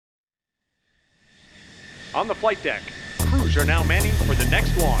On the flight deck, crews are now manning for the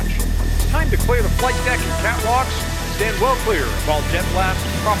next launch. It's time to clear the flight deck and catwalks. Stand well clear of all jet blasts,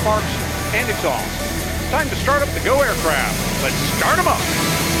 prop arcs, and exhaust. It's time to start up the GO aircraft. Let's start them up.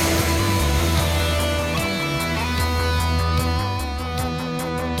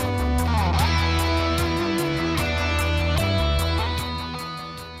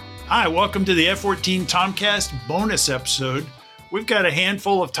 Hi, welcome to the F-14 Tomcast bonus episode. We've got a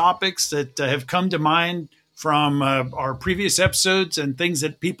handful of topics that have come to mind from our previous episodes and things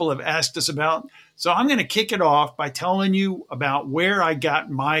that people have asked us about. So I'm going to kick it off by telling you about where I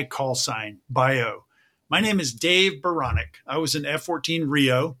got my call sign, BIO. My name is Dave Baranek. I was an F-14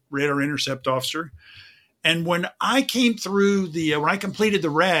 Rio, Radar Intercept Officer. And when I came through when I completed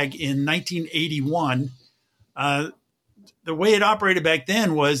the RAG in 1981, the way it operated back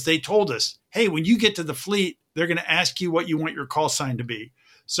then was they told us, hey, when you get to the fleet, they're going to ask you what you want your call sign to be.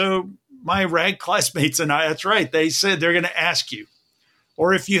 So my RAG classmates and I, that's right, they said they're going to ask you,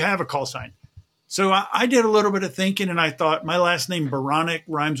 or if you have a call sign. So I did a little bit of thinking, and I thought my last name Baranek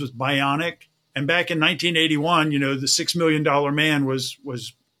rhymes with bionic. And back in 1981, the $6 million man was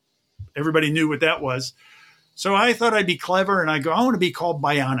everybody knew what that was. So I thought I'd be clever, and I want to be called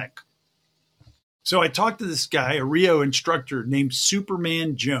Bionic. So I talked to this guy, a Rio instructor named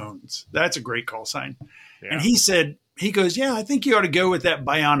Superman Jones. That's a great call sign. Yeah. And he goes, yeah, I think you ought to go with that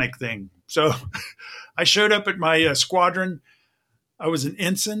bionic thing. So I showed up at my squadron. I was an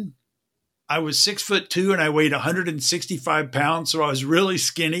ensign. I was 6'2" and I weighed 165 pounds. So I was really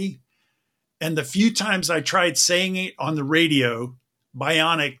skinny. And the few times I tried saying it on the radio,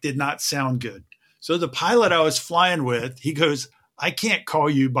 bionic did not sound good. So the pilot I was flying with, he goes, I can't call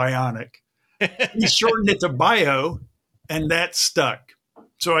you bionic. He shortened it to bio, and that stuck.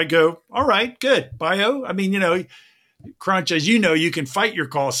 So I go, all right, good. Bio. I mean, Crunch, as you know, you can fight your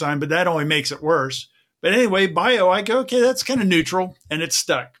call sign, but that only makes it worse. But anyway, bio, I go, okay, that's kind of neutral, and it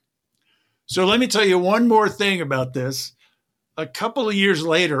stuck. So let me tell you one more thing about this. A couple of years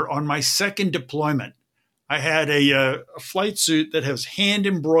later, on my second deployment, I had a flight suit that has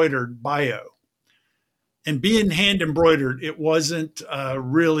hand-embroidered bio. And being hand embroidered, it wasn't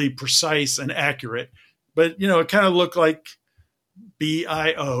really precise and accurate, but it kind of looked like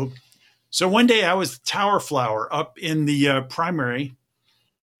BIO. So one day I was tower flower up in the primary,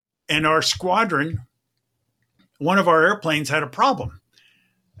 and our squadron, one of our airplanes had a problem.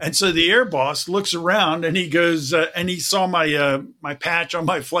 And so the air boss looks around and he goes, and he saw my my patch on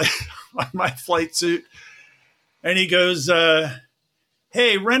my flight suit, and he goes,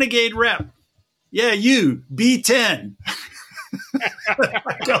 "Hey, renegade rep. Yeah, you, B-10.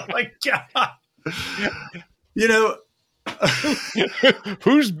 Oh, my God.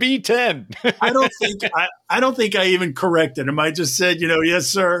 Who's B-10? I don't think I even corrected him. I just said, yes,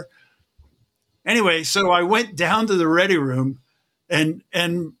 sir. Anyway, so I went down to the ready room, and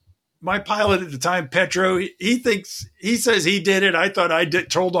my pilot at the time, Petro, he says he did it. I thought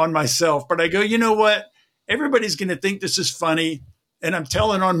told on myself, but I go, you know what? Everybody's going to think this is funny. And I'm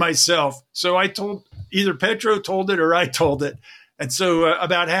telling on myself. So I told either Petro told it or I told it. And so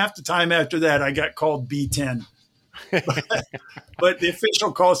about half the time after that, I got called B-10. But the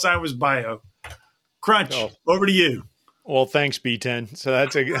official call sign was bio. Crunch, over to you. Well, thanks, B-10. So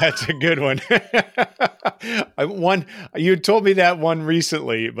that's a good one. You told me that one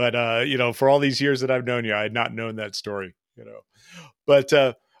recently, but for all these years that I've known you, I had not known that story. But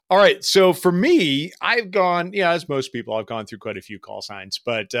all right. So for me, I've gone, as most people, I've gone through quite a few call signs,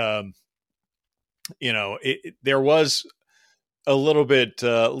 but, there was a little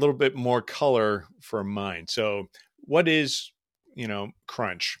bit more color for mine. So what is,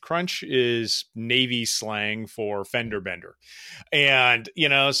 crunch? Crunch is Navy slang for fender bender. And,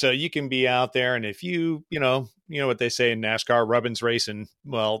 so you can be out there, and if you know what they say in NASCAR, rubbin's racing.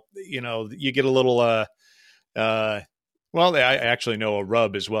 Well, you get a little, well, I actually know a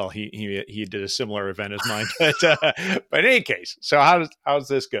Rub as well. He did a similar event as mine. But in any case, so how does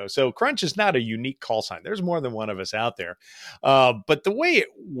this go? So Crunch is not a unique call sign. There's more than one of us out there. But the way it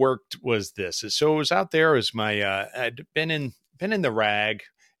worked was this. So it was out there as I'd been in the RAG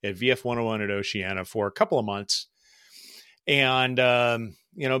at VF 101 at Oceana for a couple of months. And,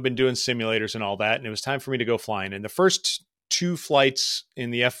 been doing simulators and all that. And it was time for me to go flying. And the first two flights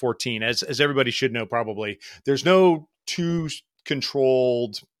in the F-14, as everybody should know probably, there's no two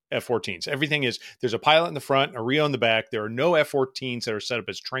controlled F-14s. Everything is, there's a pilot in the front and a Rio in the back. There are no F-14s that are set up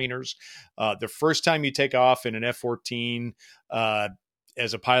as trainers. The first time you take off in an F-14,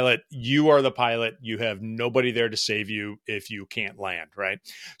 as a pilot, you are the pilot. You have nobody there to save you if you can't land, right?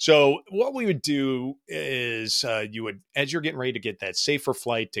 So what we would do is you would, as you're getting ready to get that safer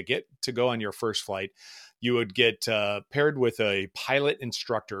flight to go on your first flight, you would get paired with a pilot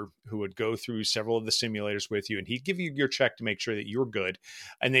instructor who would go through several of the simulators with you, and he'd give you your check to make sure that you're good.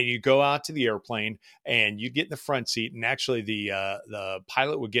 And then you go out to the airplane and you get in the front seat, and actually the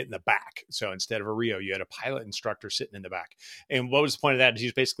pilot would get in the back. So instead of a Rio, you had a pilot instructor sitting in the back. And what was the point of that?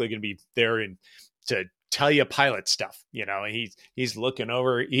 He's basically going to be there to tell you pilot stuff. He's looking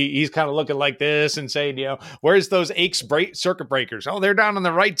over, he's kind of looking like this and saying, where's those AIX circuit breakers? Oh, they're down on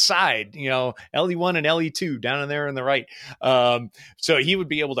the right side, LE1 and LE2 down in there on the right. So he would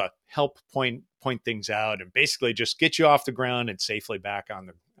be able to help point things out and basically just get you off the ground and safely back on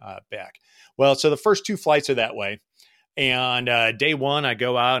the back. Well, so the first 2 flights are that way. And day 1, I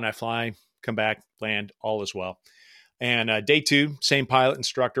go out and I fly, come back, land, all is well. And day 2, same pilot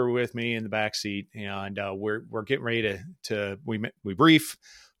instructor with me in the back seat, and we're getting ready to we brief,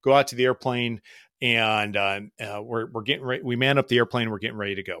 go out to the airplane, and we're getting ready. We man up the airplane. We're getting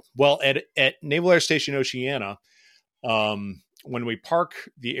ready to go. Well, at Naval Air Station Oceana, when we park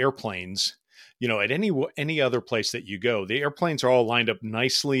the airplanes, at any other place that you go, the airplanes are all lined up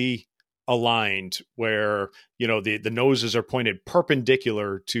nicely aligned, where the noses are pointed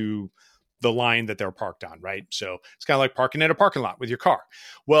perpendicular to the line that they're parked on, right? So it's kind of like parking in a parking lot with your car.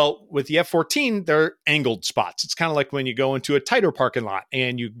 Well, with the F-14, they're angled spots. It's kind of like when you go into a tighter parking lot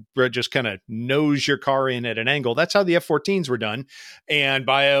and you just kind of nose your car in at an angle. That's how the F-14s were done. And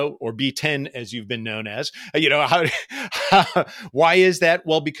Bio, or B-10, as you've been known as, why is that?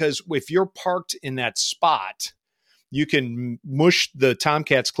 Well, because if you're parked in that spot, you can mush the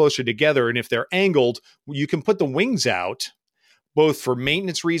Tomcats closer together. And if they're angled, you can put the wings out, both for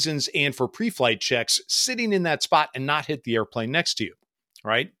maintenance reasons and for pre-flight checks, sitting in that spot and not hit the airplane next to you,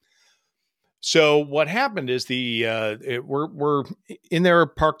 right? So what happened is we're in there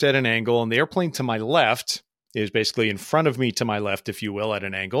parked at an angle, and the airplane to my left is basically in front of me to my left, if you will, at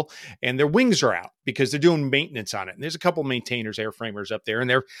an angle, and their wings are out because they're doing maintenance on it. And there's a couple maintainers, airframers up there, and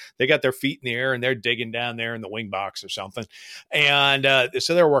they got their feet in the air and they're digging down there in the wing box or something. And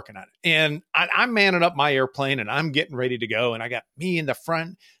so they're working on it. And I'm manning up my airplane and I'm getting ready to go. And I got me in the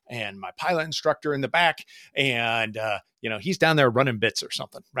front and my pilot instructor in the back. And, he's down there running bits or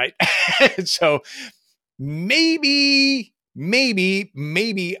something, right? So maybe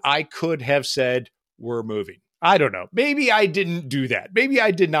I could have said, we're moving. I don't know. Maybe I didn't do that. Maybe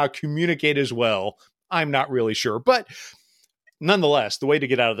I did not communicate as well. I'm not really sure. But nonetheless, the way to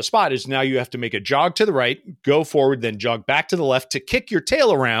get out of the spot is now you have to make a jog to the right, go forward, then jog back to the left to kick your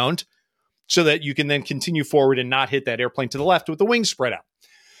tail around so that you can then continue forward and not hit that airplane to the left with the wings spread out.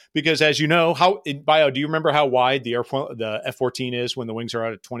 Because as you know, Bio, do you remember how wide the F-14 is when the wings are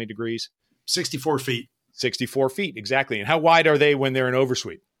out at 20 degrees? 64 feet. 64 feet, exactly. And how wide are they when they're in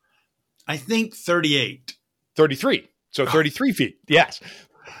oversweep? I think 38. 33. So 33 feet. Yes.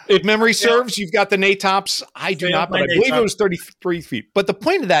 If memory serves, you've got the NATOPS. I do not, but I believe it was 33 feet. But the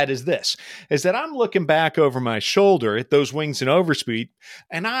point of that is that I'm looking back over my shoulder at those wings in overspeed,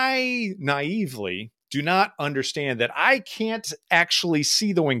 and I naively do not understand that I can't actually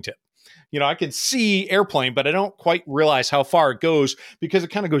see the wingtip. I can see airplane, but I don't quite realize how far it goes because it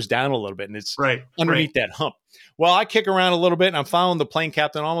kind of goes down a little bit and it's underneath that hump. Well, I kick around a little bit and I'm following the plane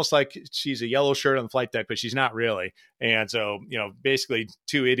captain almost like she's a yellow shirt on the flight deck, but she's not really. And so, basically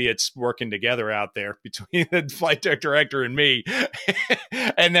 2 idiots working together out there between the flight deck director and me.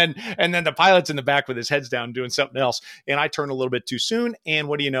 and then the pilot's in the back with his heads down doing something else. And I turn a little bit too soon. And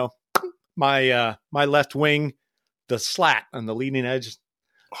what do you know? My left wing, the slat on the leading edge,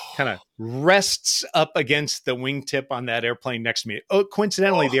 kind of rests up against the wingtip on that airplane next to me. Oh,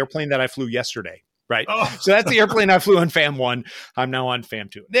 coincidentally, the airplane that I flew yesterday, right? So that's the airplane I flew on FAM 1. I'm now on FAM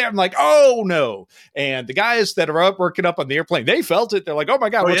 2. There, I'm like, oh no. And the guys that are working up on the airplane, they felt it. They're like, oh my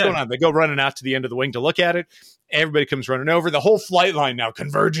God, what's going on? They go running out to the end of the wing to look at it. Everybody comes running over. The whole flight line now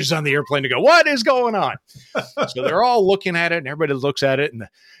converges on the airplane to go, what is going on? So they're all looking at it and everybody looks at it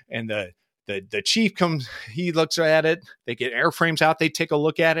and the chief comes, he looks at it, they get airframes out, they take a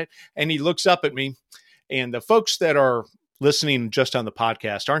look at it, and he looks up at me. And the folks that are listening just on the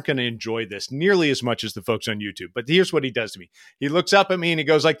podcast aren't going to enjoy this nearly as much as the folks on YouTube. But here's what he does to me. He looks up at me and he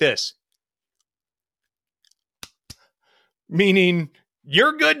goes like this, meaning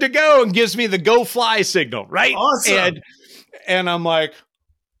you're good to go, and gives me the go fly signal, right? Awesome. And I'm like,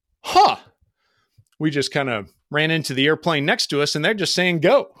 huh. We just kind of ran into the airplane next to us and they're just saying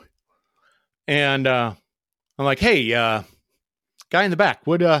go. And I'm like, hey, guy in the back,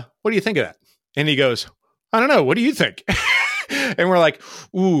 what do you think of that? And he goes, I don't know. What do you think? And we're like,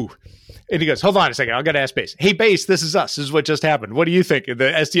 ooh. And he goes, hold on a second. I got to ask Base. Hey, Base, this is us. This is what just happened. What do you think? And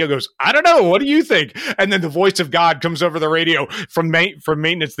the STO goes, I don't know. What do you think? And then the voice of God comes over the radio from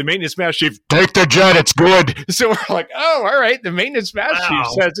maintenance. The maintenance master chief, take the jet. It's good. So we're like, oh, all right. The maintenance master chief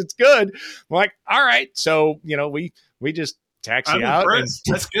says it's good. We're like, all right. So, we just taxi out. And,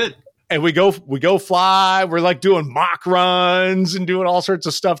 that's good. And we go fly. We're like doing mock runs and doing all sorts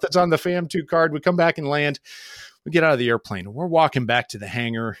of stuff that's on the FAM2 card. We come back and land. We get out of the airplane. We're walking back to the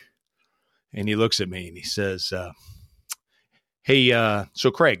hangar. And he looks at me and he says, hey,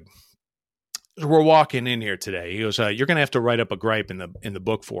 so Craig, we're walking in here today. He goes, you're going to have to write up a gripe in the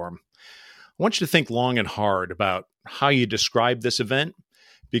book for him. I want you to think long and hard about how you describe this event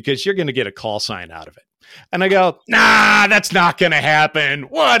because you're going to get a call sign out of it. And I go, nah, that's not going to happen.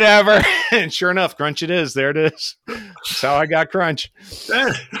 Whatever. And sure enough, Crunch it is. There it is. That's how I got Crunch.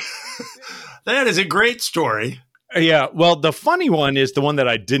 That is a great story. Yeah, well, the funny one is the one that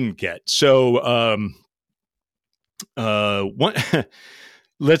I didn't get. So,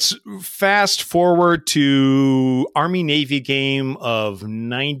 let's fast forward to Army-Navy game of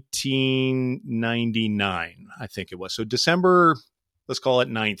 1999, I think it was. So December, let's call it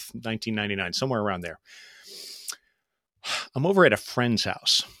 9th, 1999, somewhere around there. I'm over at a friend's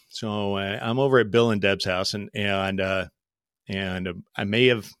house. So I'm over at Bill and Deb's house, and I may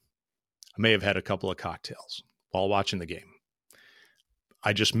have had a couple of cocktails while watching the game.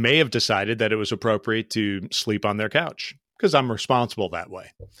 I just may have decided that it was appropriate to sleep on their couch because I'm responsible that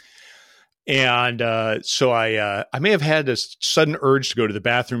way. And so I may have had a sudden urge to go to the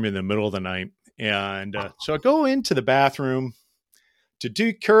bathroom in the middle of the night. And so I go into the bathroom to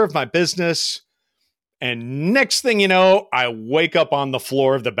do care of my business. And next thing you know, I wake up on the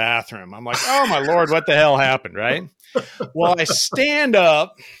floor of the bathroom. I'm like, oh, my Lord, what the hell happened, right? Well, I stand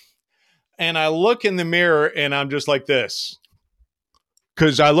up. And I look in the mirror and I'm just like this.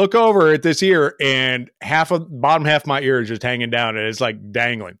 Because I look over at this ear and bottom half of my ear is just hanging down and it's like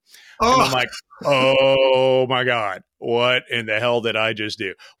dangling. Oh. And I'm like, oh my God, what in the hell did I just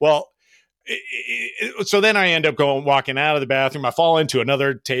do? Well, so then I end up walking out of the bathroom. I fall into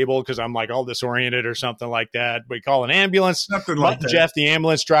another table because I'm like all disoriented or something like that. We call an ambulance. Something like that. Jeff, the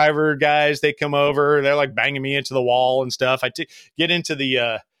ambulance driver guys, they come over. They're like banging me into the wall and stuff. I get into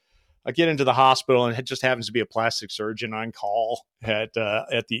the hospital, and it just happens to be a plastic surgeon on call at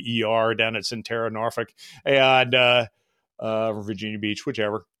the ER down at Centera, Norfolk, and Virginia Beach,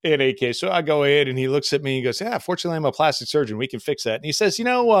 whichever. In any case, so I go in, and he looks at me. And he goes, "Yeah, fortunately, I'm a plastic surgeon. We can fix that." And he says,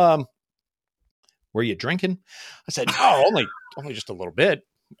 "Were you drinking?" I said, "No, only just a little bit.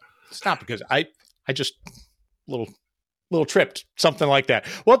 It's not because I just little tripped, something like that."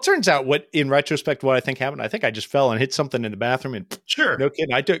 Well, it turns out in retrospect, what I think happened, I think I just fell and hit something in the bathroom, and sure, no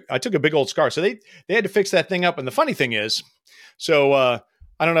kidding, I took a big old scar. So they had to fix that thing up. And the funny thing is, so I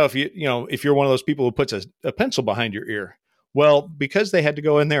don't know if if you're one of those people who puts a pencil behind your ear. Well, because they had to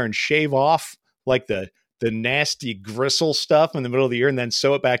go in there and shave off like the nasty gristle stuff in the middle of the ear and then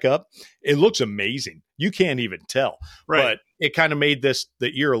sew it back up, it looks amazing. You can't even tell. Right. But it kind of made the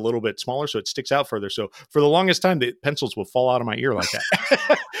ear a little bit smaller, so it sticks out further. So for the longest time, the pencils will fall out of my ear like that.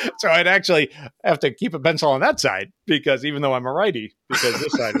 So I'd actually have to keep a pencil on that side because even though I'm a righty, because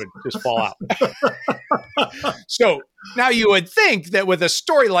this side would just fall out. So now you would think that with a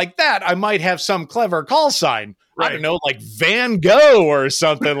story like that, I might have some clever call sign. Right. I don't know, like Van Gogh or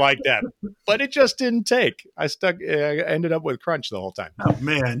something like that. But it just didn't take. I ended up with Crunch the whole time. Oh,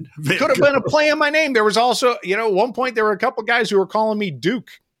 man. Could have been a play on my name. There was also, at one point, there were a couple guys who were calling me Duke.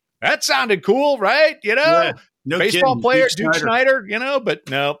 That sounded cool, right? Yeah, no baseball kidding. player, Duke Snyder, but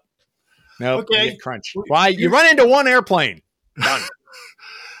no. Okay. Crunch. Why? You run into one airplane. Done.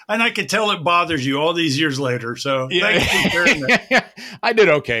 And I can tell it bothers you all these years later. So yeah. I did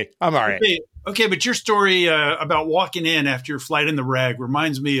okay. I'm all right. Okay, but your story about walking in after your flight in the RAG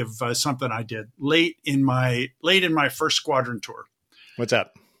reminds me of something I did late in my first squadron tour. What's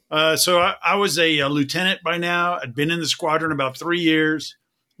up? So I was a lieutenant by now. I'd been in the squadron about 3 years.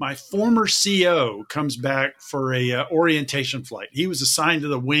 My former CO comes back for a orientation flight. He was assigned to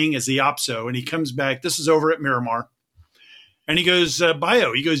the wing as the OPSO, and he comes back. This is over at Miramar. And he goes,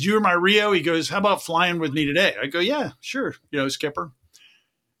 Bio, he goes, "You were my Rio." He goes, "How about flying with me today?" I go, "Yeah, sure. Skipper."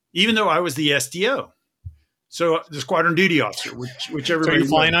 Even though I was the SDO. So the squadron duty officer, whichever. So you're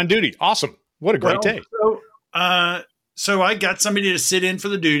flying on duty. Awesome. What a great day. So I got somebody to sit in for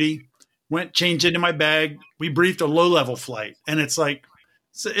the duty, went, changed into my bag. We briefed a low-level flight. And it's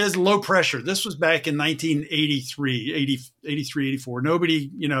low pressure. This was back in 1983, 83, 84.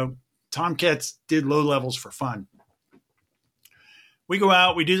 Nobody, Tomcats did low levels for fun. We go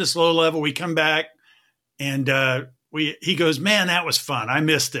out, we do this low level, we come back, and he goes, man, that was fun. I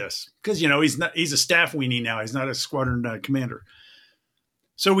missed this because, he's a staff weenie now. He's not a squadron commander.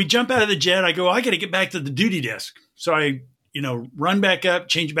 So we jump out of the jet. I go, I got to get back to the duty desk. So I, run back up,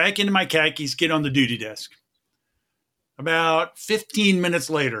 change back into my khakis, get on the duty desk. About 15 minutes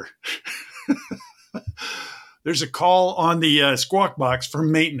later, there's a call on the squawk box for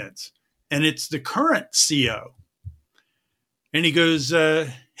maintenance, and it's the current CO. And he goes,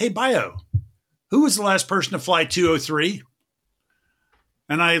 hey, Bio, who was the last person to fly 203?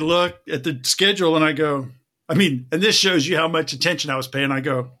 And I look at the schedule and I go, and this shows you how much attention I was paying. I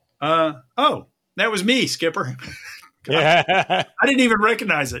go, oh, that was me, Skipper. Yeah. I didn't even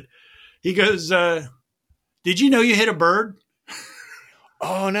recognize it. He goes, did you know you hit a bird?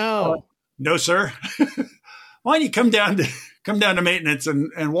 Oh, no. No, sir. Why don't you come down to maintenance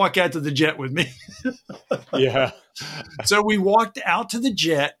and walk out to the jet with me? Yeah. So we walked out to the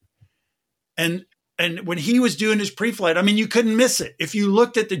jet, and when he was doing his pre-flight, you couldn't miss it. If you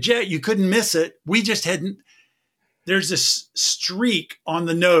looked at the jet, you couldn't miss it. We just hadn't. There's this streak on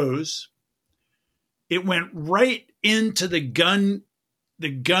the nose. It went right into the gun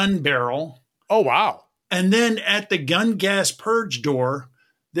barrel. Oh, wow. And then at the gun gas purge door,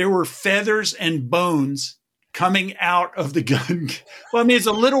 there were feathers and bones coming out of the gun. Well, it's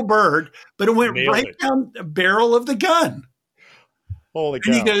a little bird, but it went right down the barrel of the gun. Holy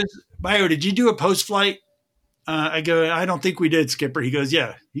cow. And he goes, Bio, did you do a post-flight? I go, I don't think we did, Skipper. He goes,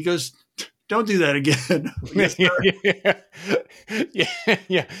 yeah. He goes, don't do that again.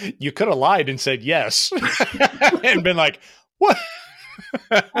 Yeah. You could have lied and said yes and been like, what?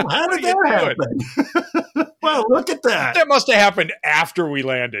 Well, how did that happen? Well, look at that. That must have happened after we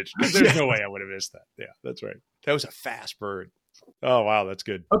landed. There's no way I would have missed that. Yeah, that's right. That was a fast bird. Oh, wow. That's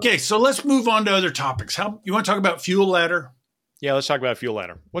good. Okay, so let's move on to other topics. You want to talk about fuel ladder? Yeah, let's talk about fuel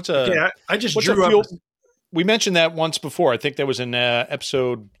ladder. I just drew up. We mentioned that once before. I think that was in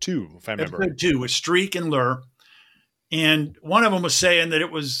episode 2, if I remember. Episode 2 with Streak and Lure. And one of them was saying that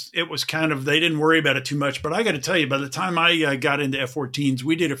it was kind of, they didn't worry about it too much. But I got to tell you, by the time I got into F-14s,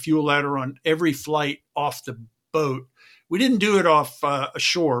 we did a fuel ladder on every flight off the boat. We didn't do it off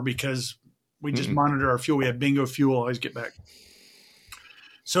ashore because we just monitor our fuel. We had bingo fuel, always get back.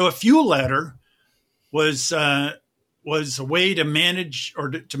 So a fuel ladder was a way to manage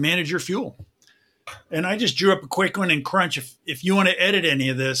your fuel. And I just drew up a quick one in Crunch. If you want to edit any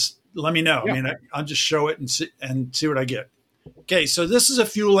of this, let me know. Yeah. I'll just show it and see what I get. Okay, so this is a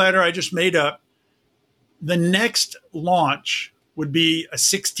fuel ladder I just made up. The next launch would be a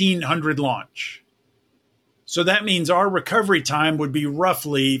 1600 launch. So that means our recovery time would be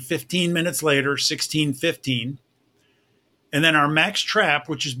roughly 15 minutes later, 16:15. And then our max trap,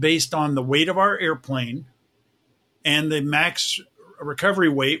 which is based on the weight of our airplane, and the max recovery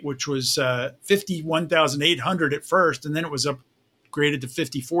weight, which was 51,800 at first, and then it was upgraded to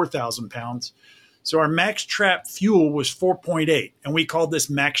 54,000 pounds. So our max trap fuel was 4.8, and we called this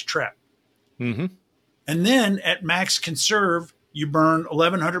max trap. Mm-hmm. And then at max conserve, you burn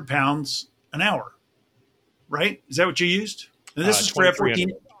 1,100 pounds an hour, right? Is that what you used? And this is for F-14.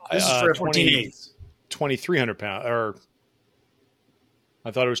 This is for F-14As. 2,300 pounds, or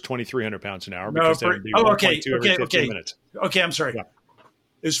I thought it was 2,300 pounds an hour. No, because that would be 1.2 every 15 minutes. Okay, I'm sorry. Yeah.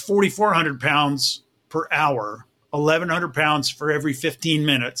 It was 4,400 pounds per hour, 1,100 pounds for every 15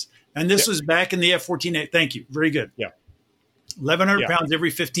 minutes. And this was back in the F-14A. Thank you. Very good. Yeah. 1,100 pounds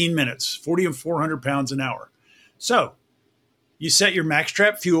every 15 minutes, 4,400 pounds an hour. So you set your max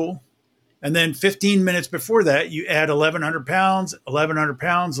trap fuel, and then 15 minutes before that, you add 1,100 pounds, 1,100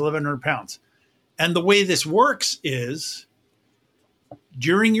 pounds, 1,100 pounds. And the way this works is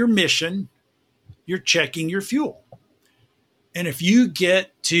during your mission, you're checking your fuel. And if you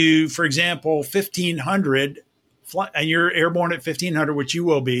get to, for example, 1,500, and you're airborne at 1,500, which you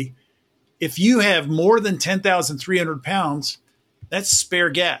will be, if you have more than 10,300 pounds, that's spare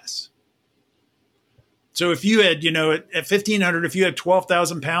gas. So if you had, at 1,500, if you had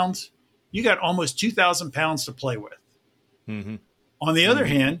 12,000 pounds, you got almost 2,000 pounds to play with. Mm-hmm. On the other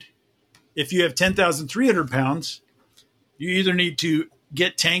hand, if you have 10,300 pounds, you either need to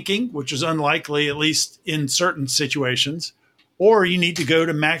get tanking, which is unlikely, at least in certain situations, or you need to go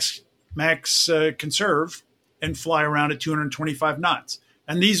to max conserve and fly around at 225 knots.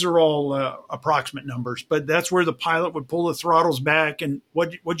 And these are all approximate numbers, but that's where the pilot would pull the throttles back. And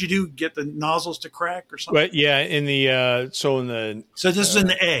what'd you do? Get the nozzles to crack or something? But yeah, so this is in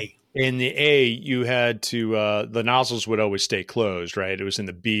the A. In the A, you had to the nozzles would always stay closed, right? It was in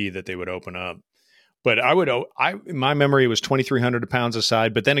the B that they would open up. But my memory was 2,300 pounds a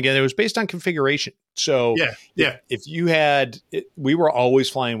side. But then again, it was based on configuration. So if you we were always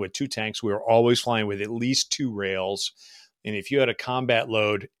flying with 2 tanks. We were always flying with at least 2 rails. And if you had a combat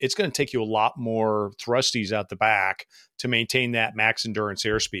load, it's going to take you a lot more thrusties out the back to maintain that max endurance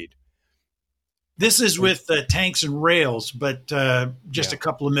airspeed. This is with tanks and rails, but just a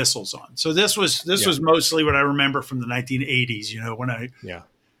couple of missiles on. So this was mostly what I remember from the 1980s.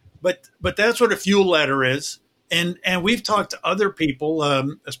 But that's what a fuel ladder is, and we've talked to other people,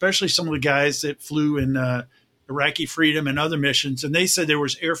 especially some of the guys that flew in Iraqi Freedom and other missions, and they said there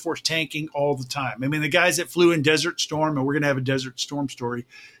was Air Force tanking all the time. I mean, the guys that flew in Desert Storm, and we're going to have a Desert Storm story,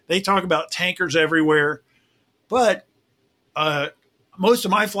 they talk about tankers everywhere, but most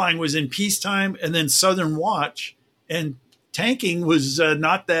of my flying was in peacetime and then Southern Watch, and tanking was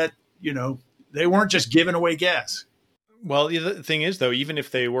not that, they weren't just giving away gas. Well, the thing is, though, even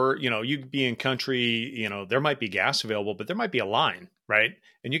if they were, you'd be in country, there might be gas available, but there might be a line, right?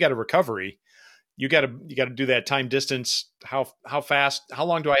 And you got a recovery. You got to do that time distance. How fast, how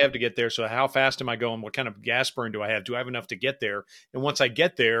long do I have to get there? So how fast am I going? What kind of gas burn do I have? Do I have enough to get there? And once I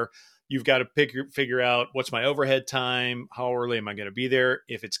get there, you've got to figure out what's my overhead time. How early am I going to be there?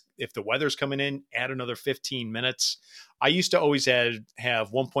 If the weather's coming in, add another 15 minutes. I used to always have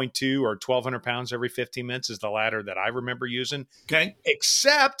 1.2 or 1,200 pounds every 15 minutes is the ladder that I remember using. Okay.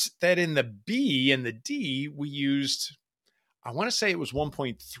 Except that in the B and the D, we used, I want to say it was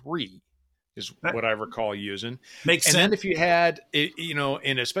 1.3 is what I recall using. Makes sense. And then if you had,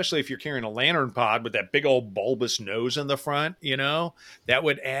 and especially if you're carrying a lantern pod with that big old bulbous nose in the front, that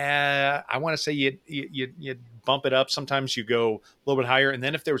would add, I want to say you'd bump it up. Sometimes you go a little bit higher. And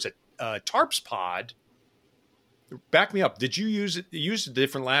then if there was a TARPS pod, back me up. Did you use a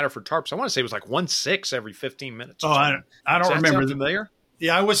different ladder for TARPS? I want to say it was like 1.6 every 15 minutes. Oh, I don't remember. Familiar?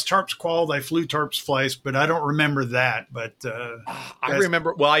 Yeah, I was TARPS qualified. I flew TARPS flights, but I don't remember that. But I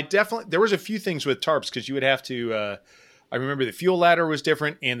remember. Well, there was a few things with TARPS because you would have to. I remember the fuel ladder was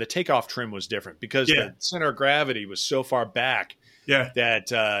different and the takeoff trim was different because the center of gravity was so far back.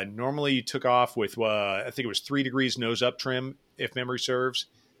 That normally you took off with I think it was 3 degrees nose up trim if memory serves,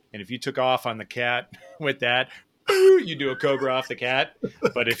 and if you took off on the Cat with that. You do a Cobra off the Cat,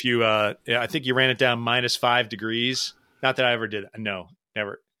 but if you, I think you ran it down -5 degrees. Not that I ever did. No,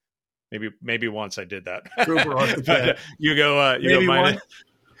 never. Maybe once I did that. Cobra off the Cat. You go minus.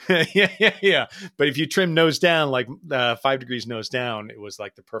 yeah. But if you trim nose down, like 5 degrees nose down, it was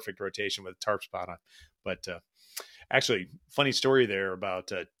like the perfect rotation with a TARP spot on. But actually, funny story there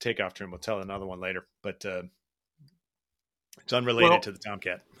about takeoff trim. We'll tell another one later, but it's unrelated to the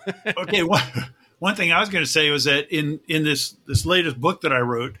Tomcat. Okay. One thing I was going to say was that in this latest book that I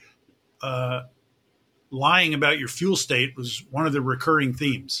wrote, lying about your fuel state was one of the recurring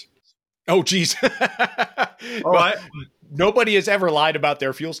themes. Oh, geez. Nobody has ever lied about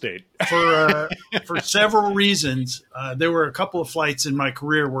their fuel state. For several reasons. There were a couple of flights in my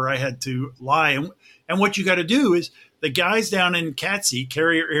career where I had to lie. And what you got to do is the guys down in CATC,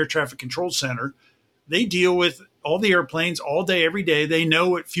 Carrier Air Traffic Control Center, they deal with all the airplanes all day, every day. They know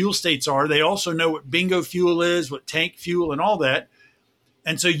what fuel states are. They also know what bingo fuel is, what tank fuel and all that.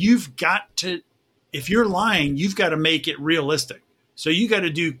 And so you've got to, if you're lying, you've got to make it realistic. So you got to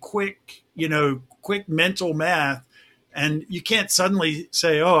do quick mental math. And you can't suddenly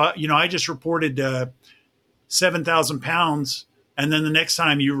say, I just reported 7,000 pounds. And then the next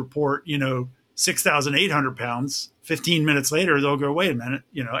time you report, 6,800 pounds, 15 minutes later, they'll go, wait a minute,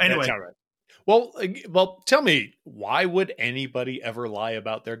 anyway. Right. Well, tell me, why would anybody ever lie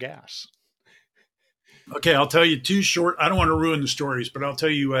about their gas? Okay, I'll tell you two short. I don't want to ruin the stories, but I'll tell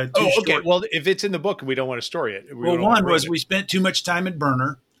you two short. Okay. Well, if it's in the book, we don't want to story it. One was we spent too much time at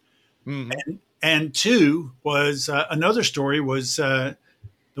burner. Mm-hmm. And two was another story was the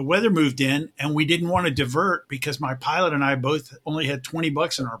weather moved in and we didn't want to divert because my pilot and I both only had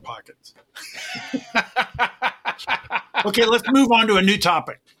 $20 in our pockets. Okay, let's move on to a new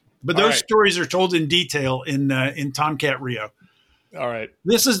topic. But those stories are told in detail in Tomcat Rio. All right.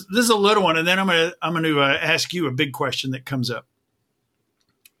 This is a little one, and then I'm gonna ask you a big question that comes up.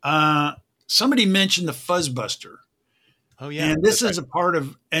 Somebody mentioned the Fuzzbuster. Oh yeah, and this is a part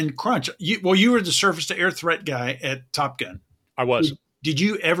of Crunch. You were the surface to air threat guy at Top Gun. I was. Did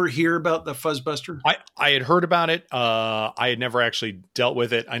you ever hear about the Fuzzbuster? I had heard about it. I had never actually dealt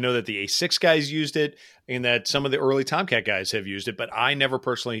with it. I know that the A6 guys used it and that some of the early Tomcat guys have used it, but I never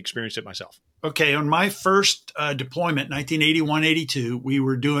personally experienced it myself. Okay. On my first deployment, 1981-82, we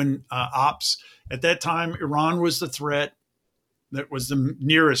were doing ops. At that time, Iran was the threat. That was the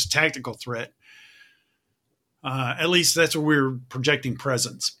nearest tactical threat. At least that's where we were projecting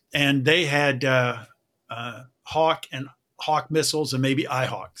presence. And they had Hawk and Hawk missiles and maybe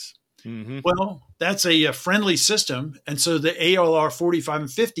IHawks. Mm-hmm. Well, that's a friendly system. And so the ALR 45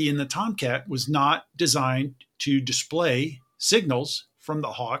 and 50 in the Tomcat was not designed to display signals from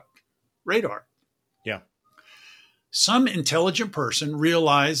the Hawk radar. Yeah. Some intelligent person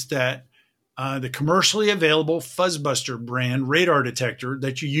realized that the commercially available Fuzzbuster brand radar detector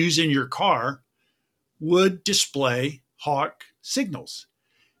that you use in your car would display Hawk signals.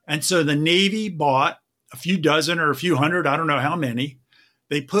 And so the Navy bought a few dozen or a few hundred, I don't know how many.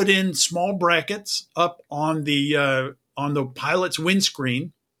 They put in small brackets up on the pilot's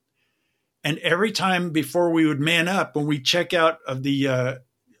windscreen. And every time before we would man up, when we check out of the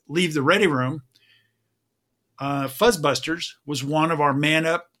leave the ready room, Fuzzbusters was one of our man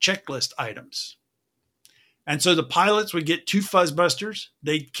up checklist items. And so the pilots would get 2 Fuzzbusters.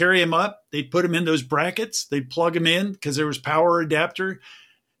 They'd carry them up. They'd put them in those brackets. They'd plug them in because there was power adapter.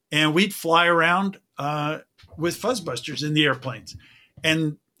 And we'd fly around with Fuzzbusters in the airplanes.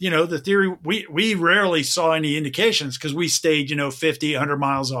 And, the theory, we rarely saw any indications because we stayed, 50, 100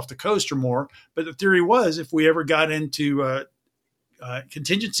 miles off the coast or more. But the theory was if we ever got into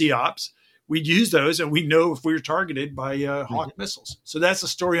contingency ops, we'd use those and we'd know if we were targeted by Hawk missiles. So that's the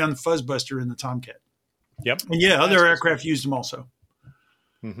story on the Fuzzbuster in the Tomcat. Yep. And yeah, other aircraft used them also.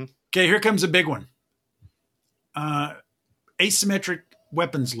 Mm-hmm. Okay, here comes a big one. Asymmetric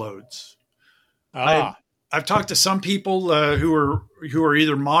weapons loads. I've talked to some people who are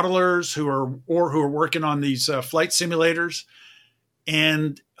either modelers who are working on these flight simulators,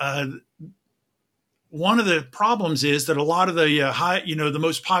 and one of the problems is that a lot of the the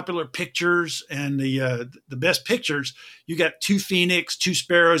most popular pictures and the best pictures, you got 2 Phoenix, 2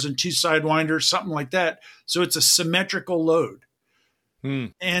 Sparrows, and 2 Sidewinders, something like that. So it's a symmetrical load,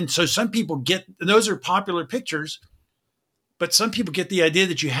 and so some people those are popular pictures, but some people get the idea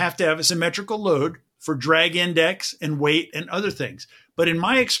that you have to have a symmetrical load for drag index and weight and other things. But in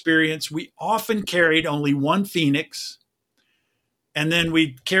my experience, we often carried only 1 Phoenix, and then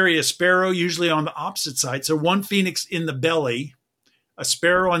we'd carry a Sparrow usually on the opposite side. So 1 Phoenix in the belly, a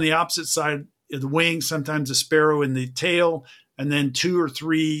Sparrow on the opposite side of the wing, sometimes a Sparrow in the tail, and then 2 or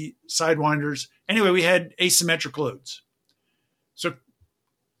 3 Sidewinders. Anyway, we had asymmetric loads. So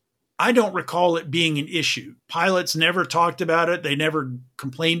I don't recall it being an issue. Pilots never talked about it. They never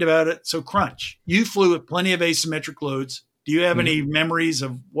complained about it. So Crunch, you flew with plenty of asymmetric loads. Do you have any memories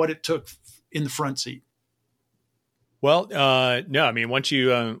of what it took in the front seat? Well, no. I mean, once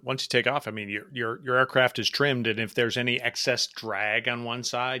you take off, I mean, your aircraft is trimmed, and if there's any excess drag on one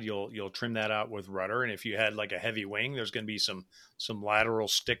side, you'll trim that out with rudder. And if you had like a heavy wing, there's going to be some lateral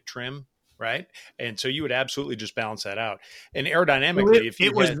stick trim, right? And so you would absolutely just balance that out. And aerodynamically,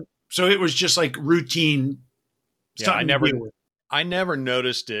 so it was just like routine. Yeah, I never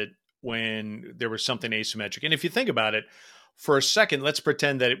noticed it when there was something asymmetric. And if you think about it, for a second, let's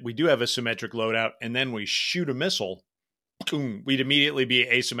pretend that we do have a symmetric loadout, and then we shoot a missile. Boom, we'd immediately be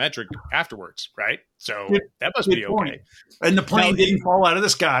asymmetric afterwards, right? So that must be okay. And the plane didn't fall out of the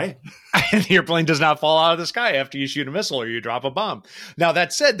sky. And the airplane does not fall out of the sky after you shoot a missile or you drop a bomb. Now,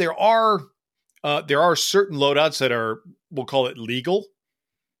 that said, there are certain loadouts that are, we'll call it legal,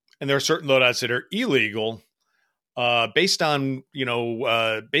 and there are certain loadouts that are illegal based on,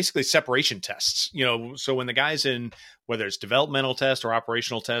 basically separation tests. So when the guys in, whether it's developmental test or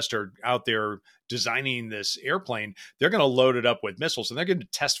operational test, are out there designing this airplane, they're going to load it up with missiles, and they're going to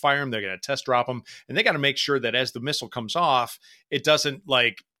test fire them. They're going to test drop them, and they got to make sure that as the missile comes off, it doesn't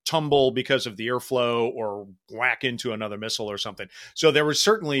like tumble because of the airflow or whack into another missile or something. So there were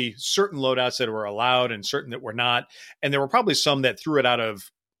certainly certain loadouts that were allowed and certain that were not. And there were probably some that threw it out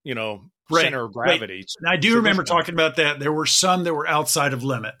of, center of gravity. Right. And I do remember talking about that. There were some that were outside of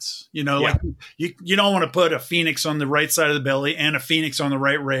limits, like you don't want to put a Phoenix on the right side of the belly and a Phoenix on the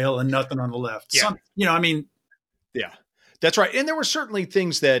right rail and nothing on the left. Yeah. Yeah, that's right. And there were certainly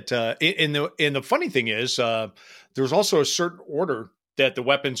things that, and the funny thing is, there was also a certain order that the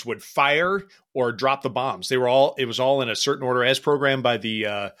weapons would fire or drop the bombs. It was all in a certain order as programmed by the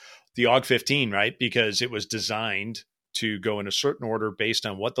AUG-15, right? Because it was designed to go in a certain order based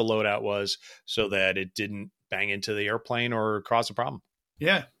on what the loadout was so that it didn't bang into the airplane or cause a problem.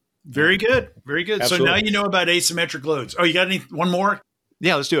 Yeah. Very good. Very good. Absolutely. So now you know about asymmetric loads. Oh, you got one more?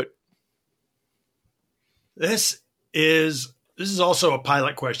 Yeah, let's do it. This is also a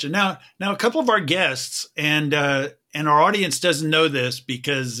pilot question. Now a couple of our guests and our audience doesn't know this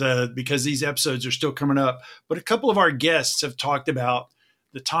because these episodes are still coming up, but a couple of our guests have talked about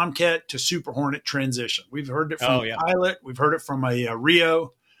the Tomcat to Super Hornet transition. We've heard it from a pilot. We've heard it from a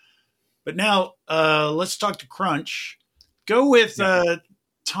Rio. But now let's talk to Crunch. Go with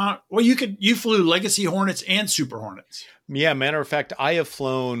Tom, well, you flew Legacy Hornets and Super Hornets. Yeah, matter of fact, I have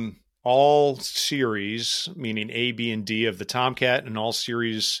flown all series, meaning A, B, and D of the Tomcat, and all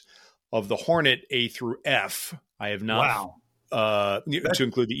series of the Hornet A through F. I have not, to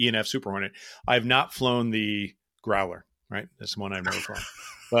include the E and F Super Hornet. I have not flown the Growler. Right, that's the one I've never flown.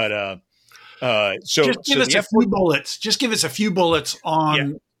 But so just give us a few bullets. Just give us a few bullets on.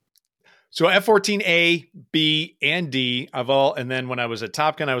 Yeah. So F-14A, B, and D and then when I was at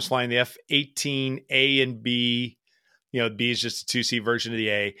Top Gun, I was flying the F-18A and B. You know, B is just a 2C version of the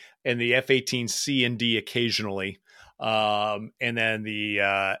A, and the F-18C and D occasionally. And then the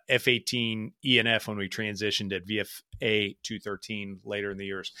F-18E and F when we transitioned at VFA 213 later in the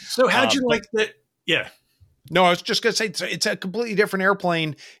years. So how'd you like that? Yeah. No, I was just going to say it's a completely different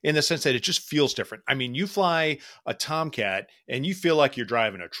airplane in the sense that it just feels different. I mean, you fly a Tomcat and you feel like you're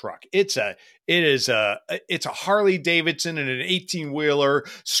driving a truck. It's a Harley Davidson and an 18-wheeler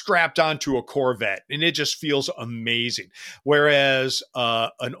strapped onto a Corvette, and it just feels amazing. Whereas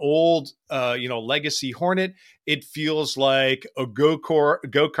an old Legacy Hornet, it feels like a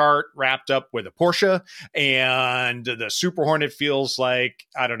go-kart wrapped up with a Porsche, and the Super Hornet feels like,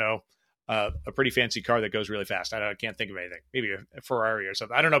 I don't know, a pretty fancy car that goes really fast. I can't think of anything. Maybe a Ferrari or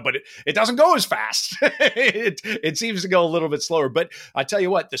something. I don't know, but it doesn't go as fast. it seems to go a little bit slower. But I tell you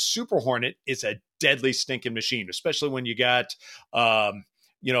what, the Super Hornet is a deadly stinking machine, especially when you got the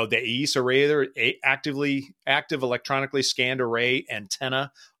AESA array, there, active electronically scanned array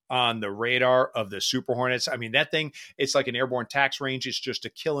antenna on the radar of the Super Hornets. I mean, that thing, it's like an airborne tax range. It's just a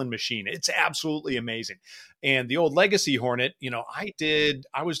killing machine. It's absolutely amazing. And the old Legacy Hornet,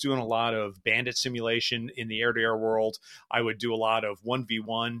 I was doing a lot of bandit simulation in the air-to-air world. I would do a lot of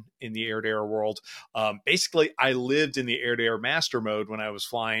 1v1 in the air-to-air world. Basically, I lived in the air-to-air master mode when I was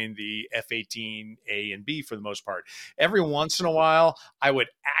flying the F-18A and B for the most part. Every once in a while, I would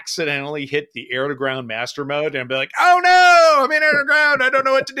accidentally hit the air-to-ground master mode and be like, oh no, I'm in air-to-ground. I don't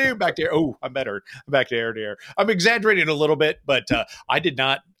know what to do. Back there. Oh, I'm better. I'm back to air-to-air. I'm exaggerating a little bit, but I did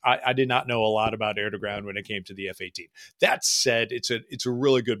not know a lot about air-to-ground when it came to the F-18. That said, it's a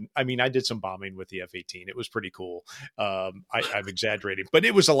really good. I mean, I did some bombing with the F-18. It was pretty cool. I'm exaggerating, but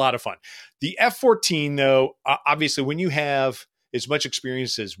it was a lot of fun. The F-14, though, obviously, when you have as much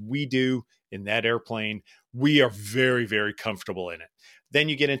experience as we do in that airplane, we are very, very comfortable in it. Then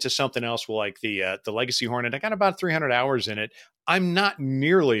you get into something else like the Legacy Hornet. I got about 300 hours in it. I'm not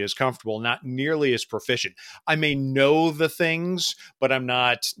nearly as comfortable, not nearly as proficient. I may know the things, but I'm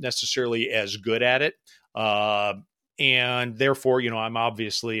not necessarily as good at it. And therefore, I'm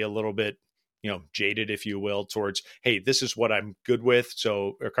obviously a little bit, jaded, if you will, towards, hey, this is what I'm good with,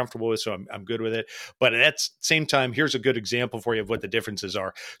 or comfortable with, so I'm good with it. But at the same time, here's a good example for you of what the differences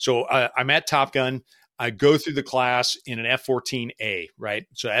are. So I'm at Top Gun. I go through the class in an F-14A, right?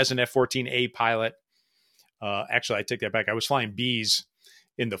 So as an F-14A pilot, actually, I take that back. I was flying Bs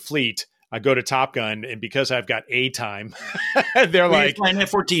in the fleet. I go to Top Gun, and because I've got A time, they're like flying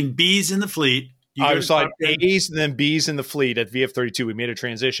F-14 Bs in the fleet. I was like A's and then B's in the fleet at VF-32. We made a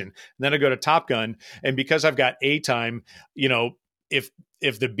transition, and then I go to Top Gun, and because I've got A time,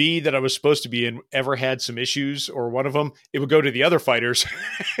 if the B that I was supposed to be in ever had some issues or one of them, it would go to the other fighters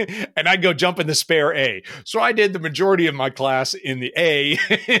and I'd go jump in the spare A. So I did the majority of my class in the A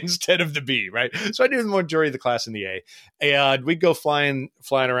instead of the B, right? So I did the majority of the class in the A, and we'd go flying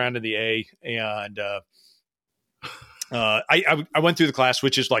around in the A. And I went through the class,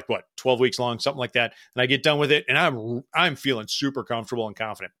 which is like 12 weeks long, something like that. And I get done with it, and I'm feeling super comfortable and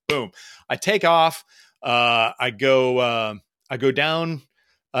confident. Boom. I take off. I go down.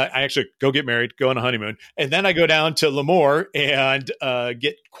 I actually go get married, go on a honeymoon, and then I go down to Lemoore and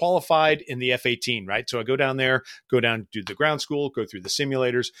get qualified in the F-18, right? So I go down, do the ground school, go through the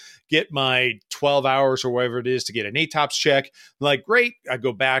simulators, get my 12 hours or whatever it is to get an ATOPS check. I'm like, great. I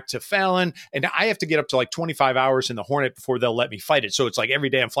go back to Fallon, and I have to get up to like 25 hours in the Hornet before they'll let me fight it. So it's like every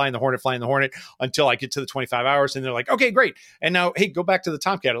day I'm flying the Hornet until I get to the 25 hours, and they're like, okay, great. And now, hey, go back to the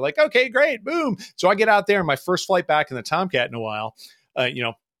Tomcat. I'm like, okay, great, boom. So I get out there, my first flight back in the Tomcat in a while,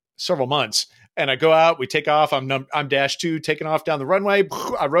 several months. And I go out, we take off. I'm dash 2 taking off down the runway.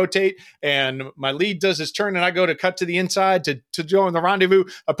 I rotate, and my lead does his turn, and I go to cut to the inside to join the rendezvous.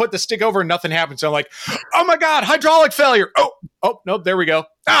 I put the stick over and nothing happens. So I'm like, oh my God, hydraulic failure. Oh, nope, there we go.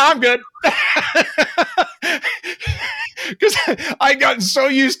 I'm good. Because I'd gotten so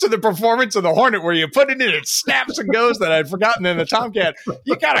used to the performance of the Hornet where you put it in, it snaps and goes, that I'd forgotten in the Tomcat.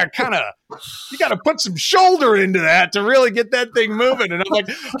 You gotta put some shoulder into that to really get that thing moving. And I'm like,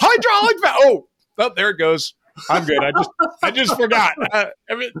 hydraulic oh, there it goes. I'm good. I just forgot.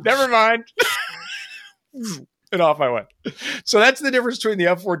 Never mind. and off I went. So that's the difference between the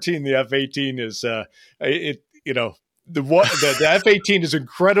F-14 and the F-18 is the F-18 is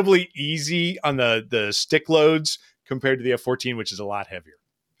incredibly easy on the stick loads compared to the F-14, which is a lot heavier,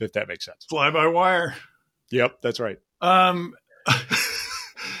 if that makes sense. Fly by wire. Yep, that's right.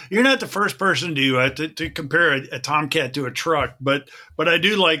 You're not the first person to compare a Tomcat to a truck, but I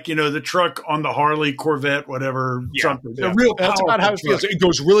do like, the truck on the Harley, Corvette, whatever, something. Yeah. Real That's about how it feels. It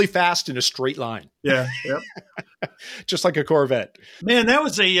goes really fast in a straight line. Yeah, yep. Just like a Corvette. Man, that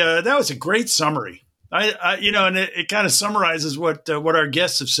was a great summary. And it kind of summarizes what our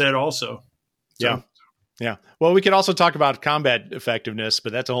guests have said also. So. Yeah. Well, we could also talk about combat effectiveness,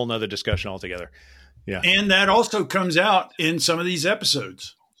 but that's a whole nother discussion altogether. Yeah. And that also comes out in some of these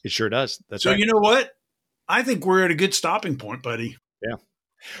episodes. It sure does. That's so right. You know what? I think we're at a good stopping point, buddy. Yeah.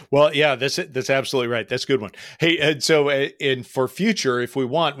 Well, yeah, that's absolutely right. That's a good one. Hey, and so for future, if we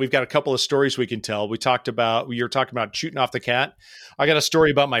want, we've got a couple of stories we can tell. You're talking about shooting off the cat. I got a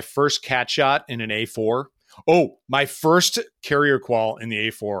story about my first cat shot in an A4. Oh, my first carrier qual in the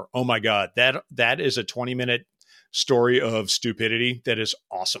A4. Oh my God. That is a 20-minute story of stupidity. That is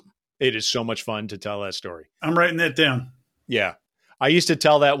awesome. It is so much fun to tell that story. I'm writing that down. Yeah. I used to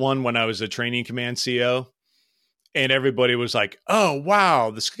tell that one when I was a training command CO, and everybody was like, oh,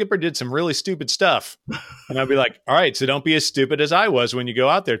 wow, the skipper did some really stupid stuff. And I'd be like, all right, so don't be as stupid as I was when you go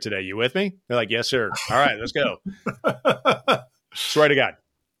out there today. You with me? They're like, yes, sir. All right, let's go. Swear to God.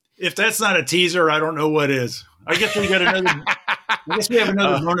 If that's not a teaser, I don't know what is. I guess we have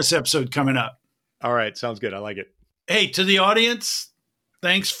another bonus episode coming up. All right, sounds good. I like it. Hey, to the audience,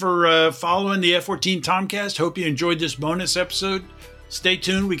 thanks for following the F-14 Tomcast. Hope you enjoyed this bonus episode. Stay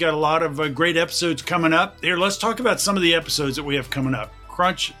tuned. We got a lot of great episodes coming up. Here, let's talk about some of the episodes that we have coming up.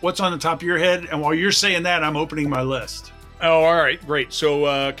 Crunch, what's on the top of your head? And while you're saying that, I'm opening my list. Oh, all right. Great.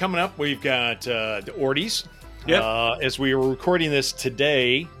 So coming up, we've got the Orties. Yep. As we were recording this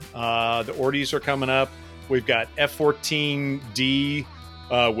today, the Orties are coming up. We've got F-14D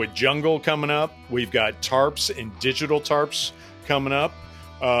with Jungle coming up. We've got tarps and digital tarps coming up.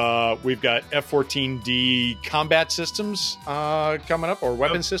 We've got F-14D combat systems coming up, or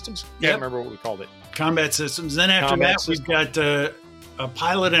weapon systems. Can't remember what we called it. Combat systems. Then after we've got a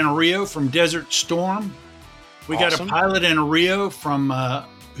pilot and a Rio from Desert Storm. We got a pilot and a Rio from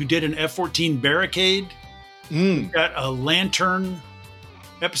who did an F-14 Barricade. We've got a Lantern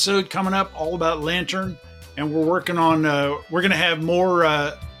episode coming up, all about Lantern. And we're working on, we're going to have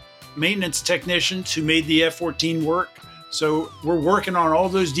more maintenance technicians who made the F-14 work. So we're working on all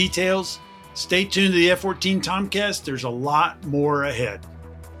those details. Stay tuned to the F-14 Tomcast. There's a lot more ahead.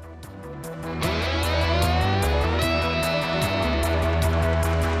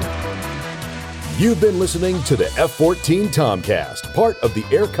 You've been listening to the F-14 Tomcast, part of the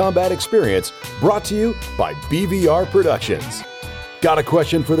Air Combat Experience, brought to you by BVR Productions. Got a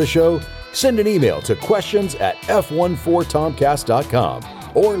question for the show? Send an email to questions@f14tomcast.com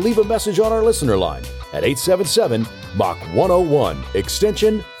or leave a message on our listener line at 877 Mach 101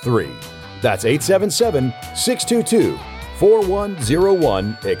 extension 3. That's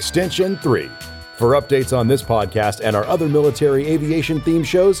 877-622-4101 extension 3. For updates on this podcast and our other military aviation themed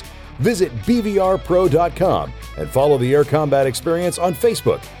shows, visit bvrpro.com and follow the Air Combat Experience on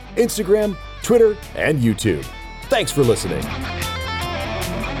Facebook, Instagram, Twitter, and YouTube. Thanks for listening.